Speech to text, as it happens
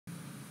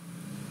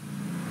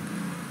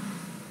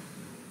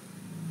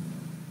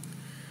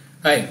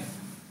Hi,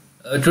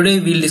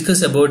 today we'll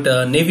discuss about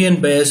Naive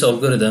Bayes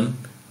algorithm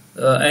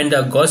and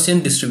a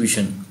Gaussian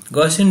distribution.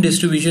 Gaussian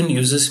distribution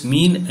uses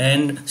mean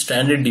and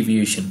standard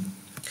deviation.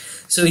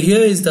 So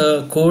here is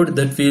the code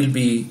that we'll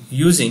be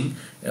using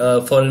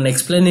for an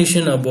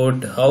explanation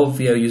about how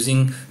we are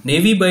using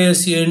Naive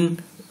Bayesian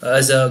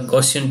as a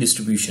Gaussian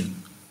distribution.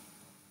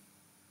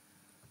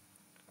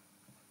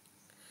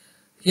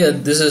 Here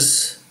this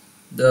is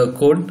the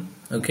code,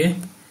 okay,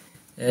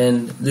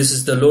 and this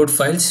is the load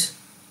files,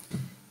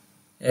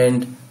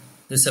 and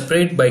the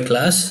separate by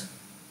class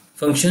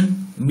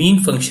function, mean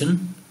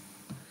function,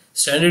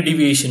 standard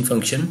deviation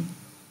function,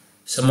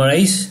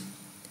 summarize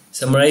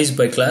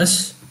by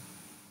class,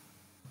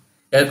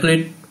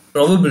 calculate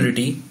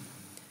probability,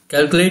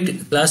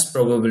 calculate class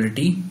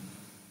probability,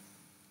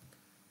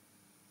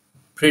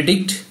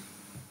 predict,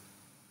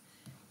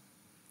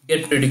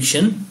 get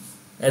prediction,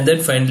 and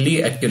then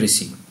finally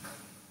accuracy.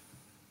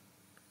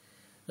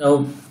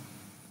 Now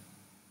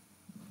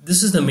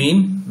this is the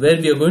main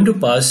where we are going to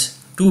pass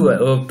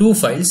two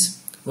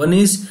files. One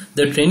is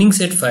the training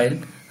set file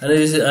and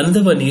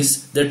another one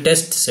is the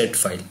test set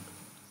file.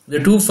 The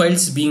two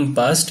files being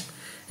passed,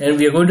 and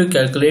we are going to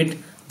calculate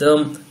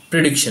the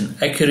prediction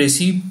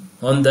accuracy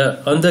on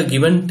the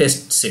given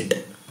test set.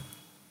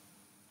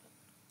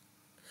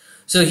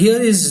 So here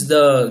is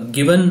the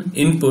given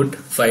input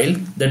file,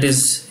 that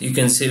is we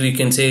can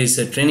say is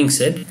a training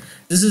set.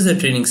 This is the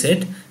training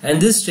set,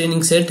 and this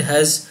training set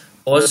has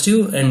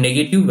positive and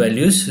negative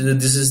values.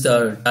 This is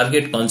the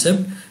target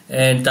concept,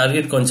 and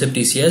target concept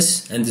is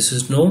yes, and this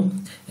is no,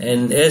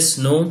 and yes,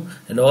 no,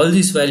 and all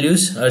these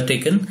values are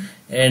taken,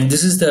 and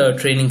this is the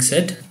training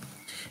set,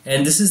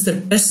 and this is the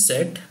test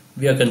set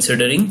we are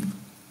considering.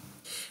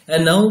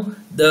 And now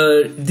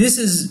this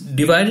is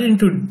divided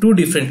into two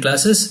different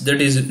classes,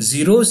 that is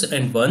zeros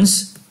and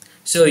ones.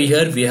 So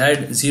here we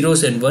had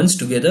zeros and ones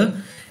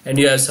together, and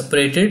you have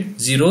separated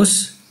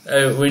zeros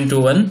into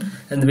one,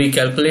 and we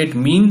calculate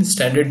mean,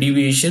 standard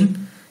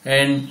deviation,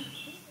 and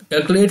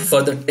calculate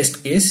for the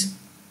test case.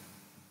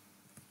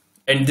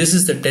 And this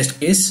is the test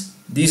case.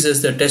 This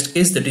is the test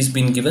case that is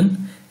being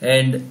given,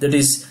 and that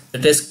is the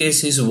test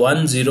case is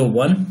 1, 0,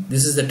 1.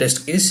 This is the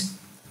test case,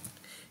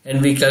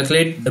 and we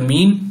calculate the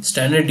mean,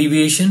 standard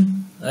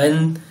deviation,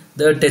 and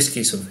the test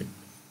case of it.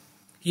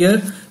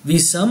 Here we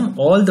sum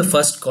all the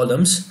first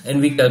columns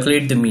and we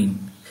calculate the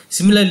mean.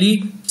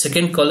 Similarly,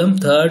 second column,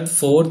 third,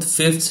 fourth,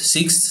 fifth,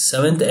 sixth,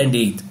 seventh, and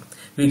eighth,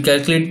 we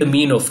calculate the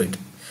mean of it,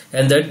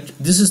 and that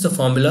this is the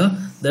formula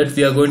that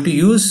we are going to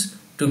use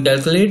to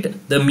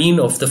calculate the mean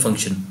of the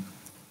function.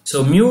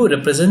 So mu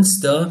represents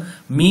the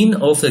mean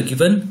of the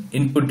given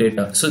input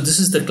data. So this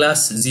is the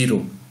class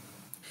 0,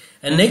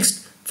 and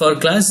next for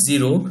class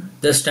 0,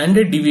 the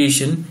standard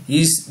deviation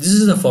is, this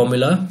is the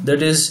formula,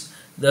 that is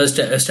the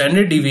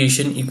standard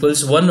deviation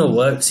equals 1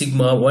 over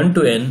sigma 1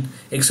 to n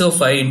x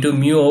of I into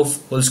mu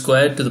of whole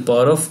square to the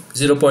power of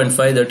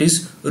 0.5, that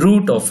is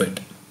root of it.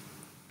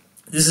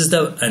 This is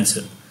the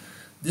answer.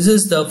 This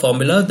is the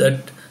formula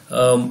that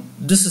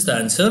this is the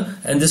answer,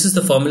 and this is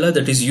the formula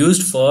that is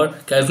used for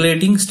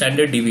calculating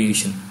standard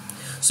deviation.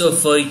 So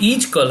for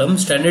each column,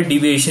 standard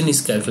deviation is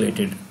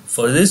calculated.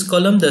 For this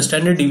column, the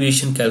standard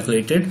deviation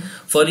calculated.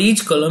 For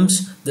each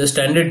columns, the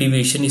standard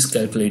deviation is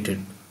calculated.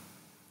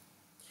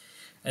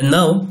 And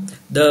now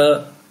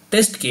the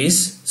test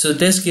case. So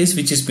test case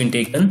which has been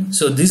taken.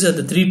 So these are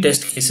the three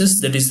test cases,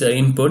 that is the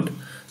input.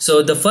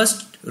 So the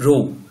first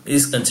row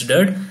is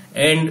considered,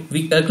 and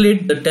we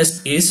calculate the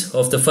test case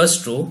of the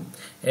first row,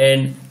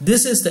 and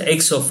this is the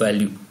x of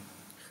value.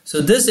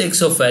 So this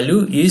x of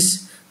value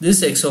is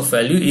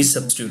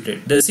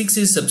substituted. The 6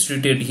 is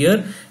substituted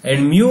here,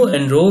 and mu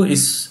and rho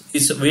is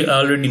we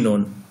already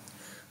known.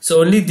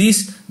 So only the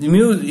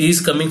mu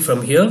is coming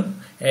from here,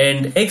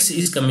 and x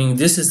is coming.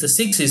 This is the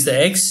 6 is the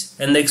x,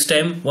 and next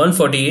time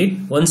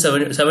 148,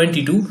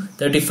 172,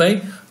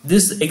 35.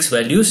 This x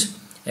values,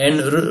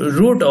 and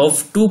root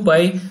of 2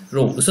 pi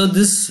rho. So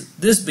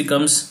this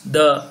becomes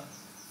the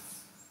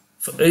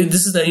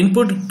this is the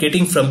input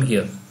getting from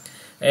here,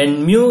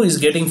 and mu is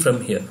getting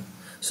from here.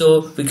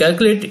 So we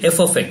calculate f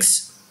of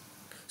x.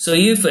 So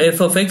if f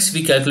of x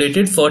we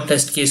calculated for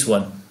test case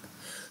 1,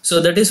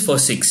 so that is for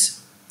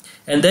 6,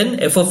 and then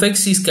f of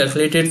x is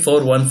calculated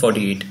for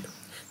 148,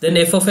 then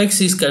f of x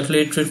is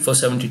calculated for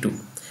 72,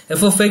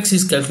 f of x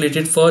is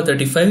calculated for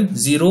 35,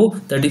 0,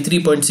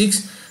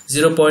 33.6,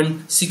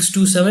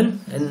 0.627,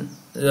 and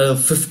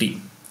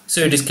 50.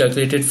 So it is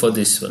calculated for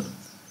this one,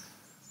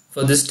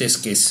 for this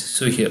test case.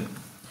 So here,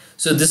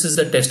 so this is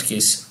the test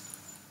case.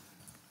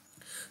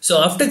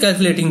 So after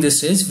calculating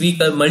this range, we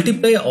can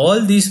multiply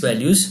all these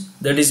values,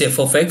 that is f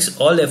of x,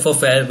 all f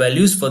of r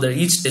values for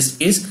each test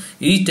case,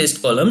 each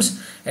test columns,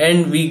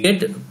 and we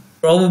get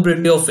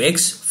probability of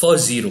x for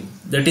 0.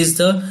 That is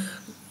the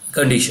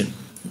condition,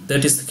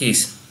 that is the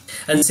case.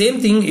 And same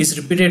thing is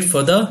repeated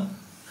for the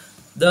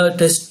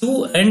test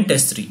 2 and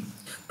test 3.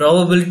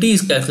 Probability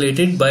is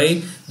calculated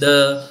by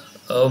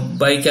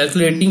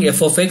calculating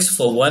f of x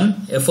for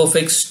 1, f of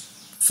x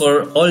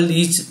for all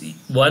each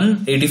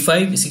 1,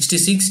 85,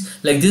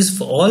 66, like this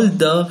for all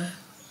the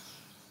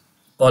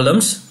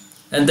columns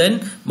and then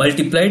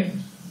multiplied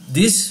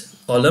these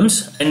columns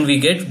and we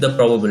get the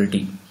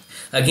probability.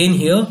 Again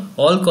here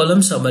all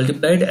columns are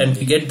multiplied and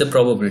we get the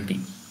probability.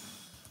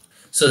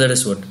 So that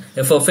is what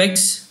f of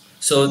x.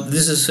 So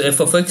this is f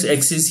of x.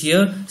 X is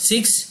here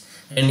 6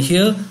 and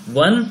here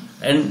 1,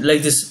 and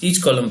like this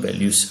each column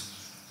values.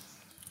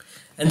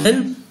 And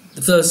then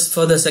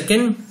for the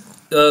second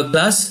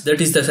class, that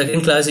is the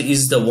second class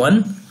is the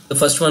 1. The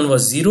first one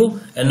was 0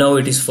 and now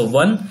it is for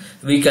 1.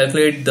 We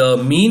calculate the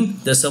mean,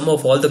 the sum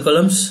of all the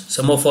columns,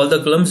 sum of all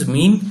the columns,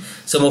 mean,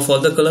 sum of all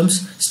the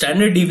columns,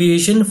 standard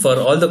deviation for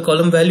all the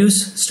column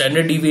values,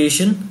 standard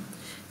deviation,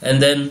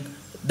 and then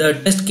the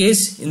test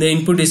case in the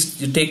input is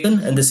taken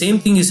and the same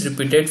thing is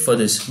repeated for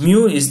this.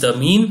 Mu is the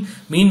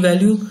mean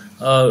value,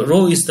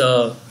 rho is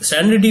the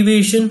standard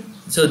deviation.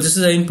 So this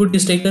is the input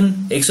is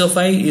taken, x of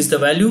I is the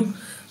value,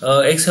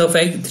 x of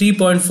I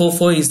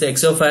 3.44 is the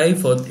x of I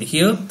for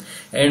here,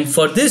 and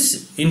for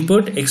this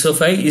input x of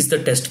I is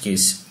the test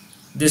case,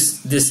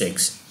 this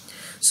x.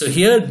 So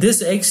here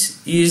this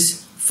x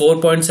is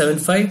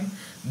 4.75,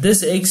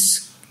 this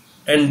x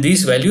and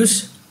these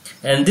values,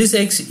 and this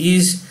x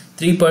is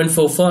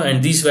 3.44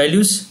 and these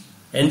values,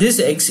 and this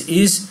x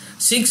is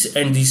 6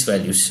 and these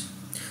values.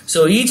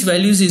 So each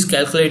values is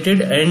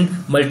calculated and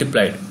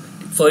multiplied.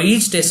 For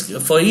each test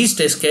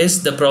case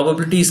the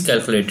probability is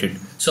calculated.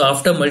 So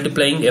after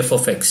multiplying f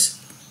of x.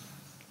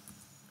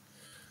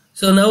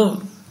 So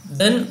now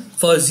then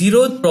for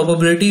 0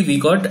 probability we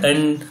got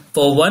and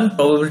for 1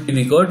 probability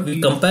we got,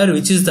 we compare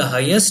which is the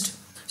highest.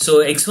 So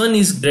x1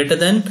 is greater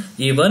than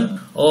a1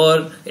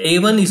 or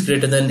a1 is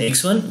greater than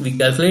x1. We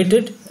calculate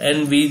it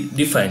and we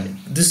define it.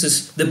 This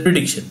is the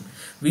prediction.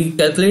 We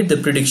calculate the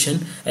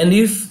prediction, and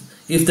if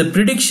the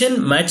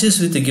prediction matches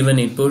with the given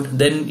input,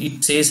 then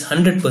it says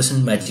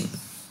 100% matching.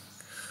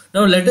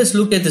 Now let us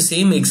look at the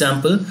same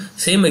example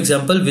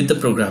with the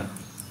program.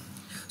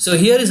 So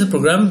here is a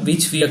program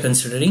which we are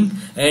considering,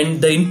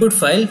 and the input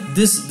file,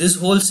 this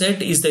whole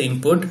set is the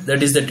input,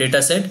 that is the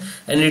data set,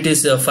 and it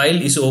is a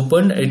file is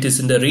opened, it is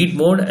in the read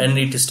mode and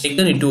it is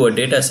taken into a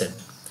data set.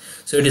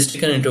 So it is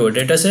taken into a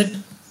data set,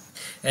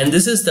 and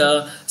this is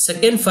the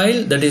second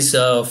file, that is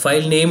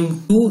file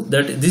name 2,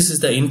 that this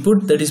is the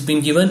input that is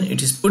being given,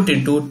 it is put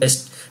into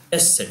test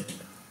set.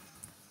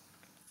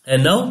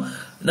 And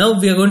now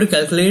we are going to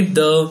calculate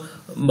the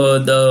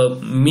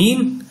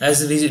mean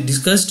as we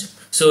discussed.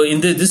 So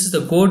in this is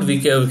the code. We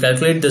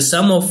calculate the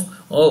sum of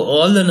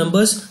all the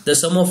numbers, the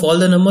sum of all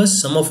the numbers,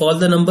 sum of all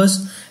the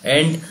numbers,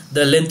 and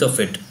the length of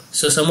it.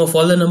 So sum of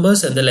all the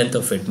numbers and the length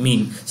of it,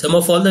 mean, sum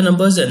of all the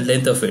numbers and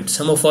length of it,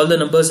 sum of all the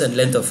numbers and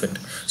length of it.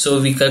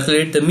 So we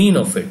calculate the mean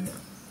of it.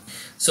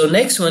 So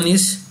next one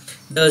is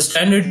the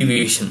standard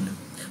deviation.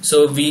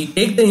 So we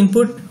take the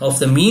input of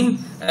the mean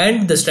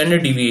and the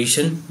standard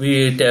deviation.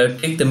 We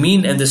take the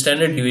mean and the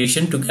standard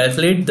deviation to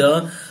calculate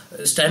the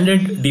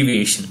standard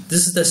deviation.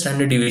 This is the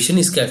standard deviation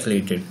is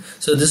calculated.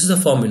 So this is the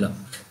formula.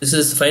 This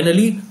is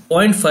finally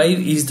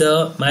 0.5 is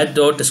the math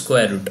dot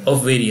square root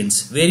of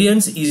variance.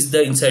 Variance is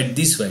the inside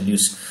these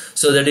values.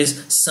 So that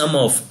is sum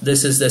of,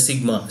 this is the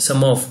sigma,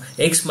 sum of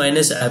x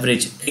minus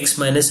average, x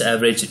minus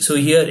average. So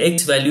here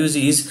x values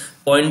is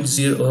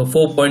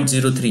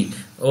 4.03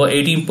 or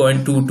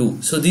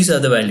 18.22. So these are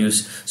the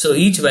values. So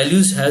each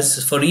values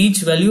has, for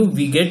each value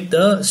we get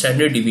the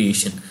standard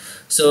deviation.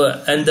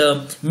 So and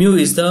the mu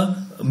is the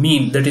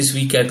mean, that is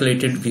we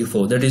calculated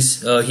before, that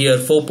is here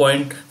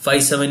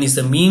 4.57 is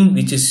the mean,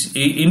 which is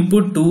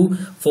input to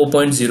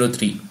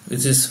 4.03,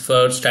 which is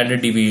for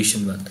standard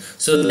deviation one.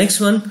 So the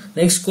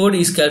next code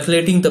is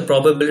calculating the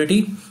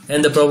probability,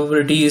 and the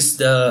probability is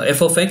the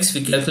f of x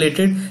we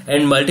calculated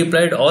and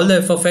multiplied all the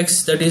f of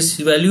x, that is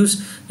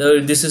values.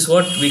 This is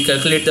what we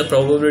calculate the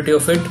probability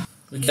of it.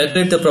 We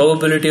calculate the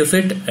probability of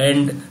it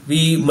and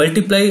we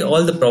multiply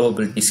all the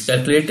probabilities,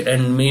 calculate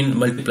and mean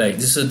multiply.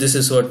 This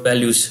is what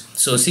values.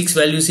 So 6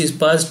 values is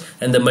passed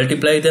and then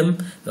multiply them.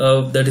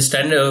 That is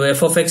standard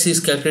f of x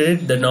is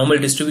calculated, the normal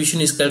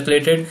distribution is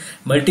calculated,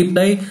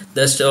 multiply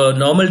the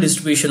normal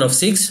distribution of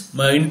 6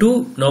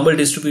 into normal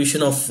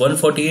distribution of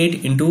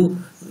 148 into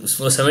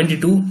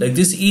 72, like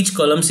this each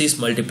columns is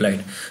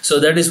multiplied. So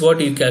that is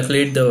what you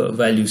calculate the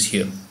values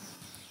here.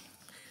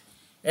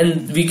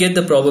 And we get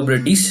the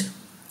probabilities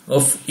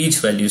of each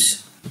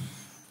values,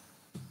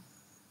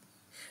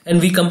 and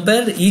we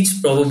compare each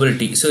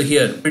probability. So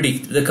here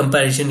predict, the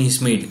comparison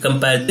is made.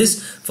 Compare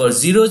this for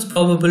 0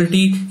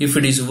 probability. If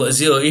it is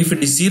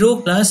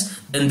 0 class,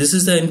 then this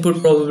is the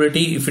input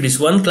probability. If it is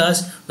 1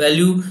 class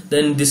value,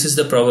 then this is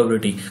the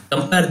probability.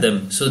 Compare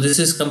them. So this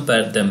is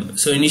compare them.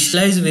 So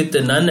initialize with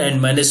the none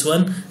and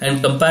 -1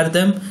 and compare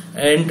them,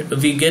 and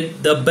we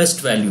get the best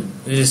value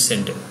which is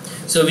sent.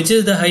 So which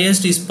is the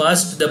highest is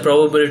passed, the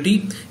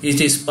probability it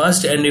is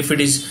passed, and if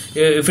it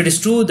is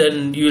true,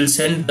 then you will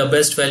send the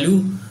best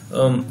value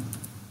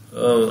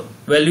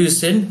value is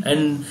sent,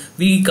 and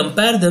we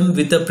compare them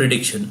with the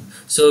prediction.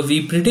 So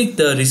we predict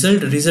the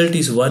result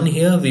is 1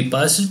 here, we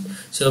pass it.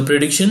 So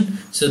prediction,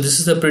 so this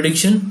is the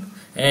prediction,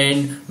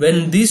 and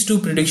when these two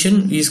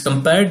prediction is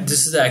compared,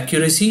 this is the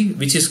accuracy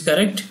which is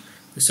correct.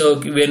 So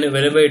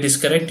whenever it is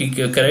correct,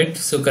 correct.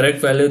 So correct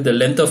value, the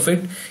length of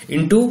it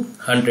into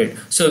 100.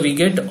 So we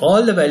get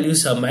all the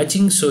values are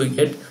matching. So we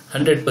get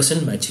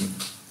 100% matching.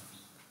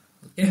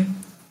 Okay.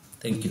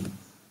 Thank you.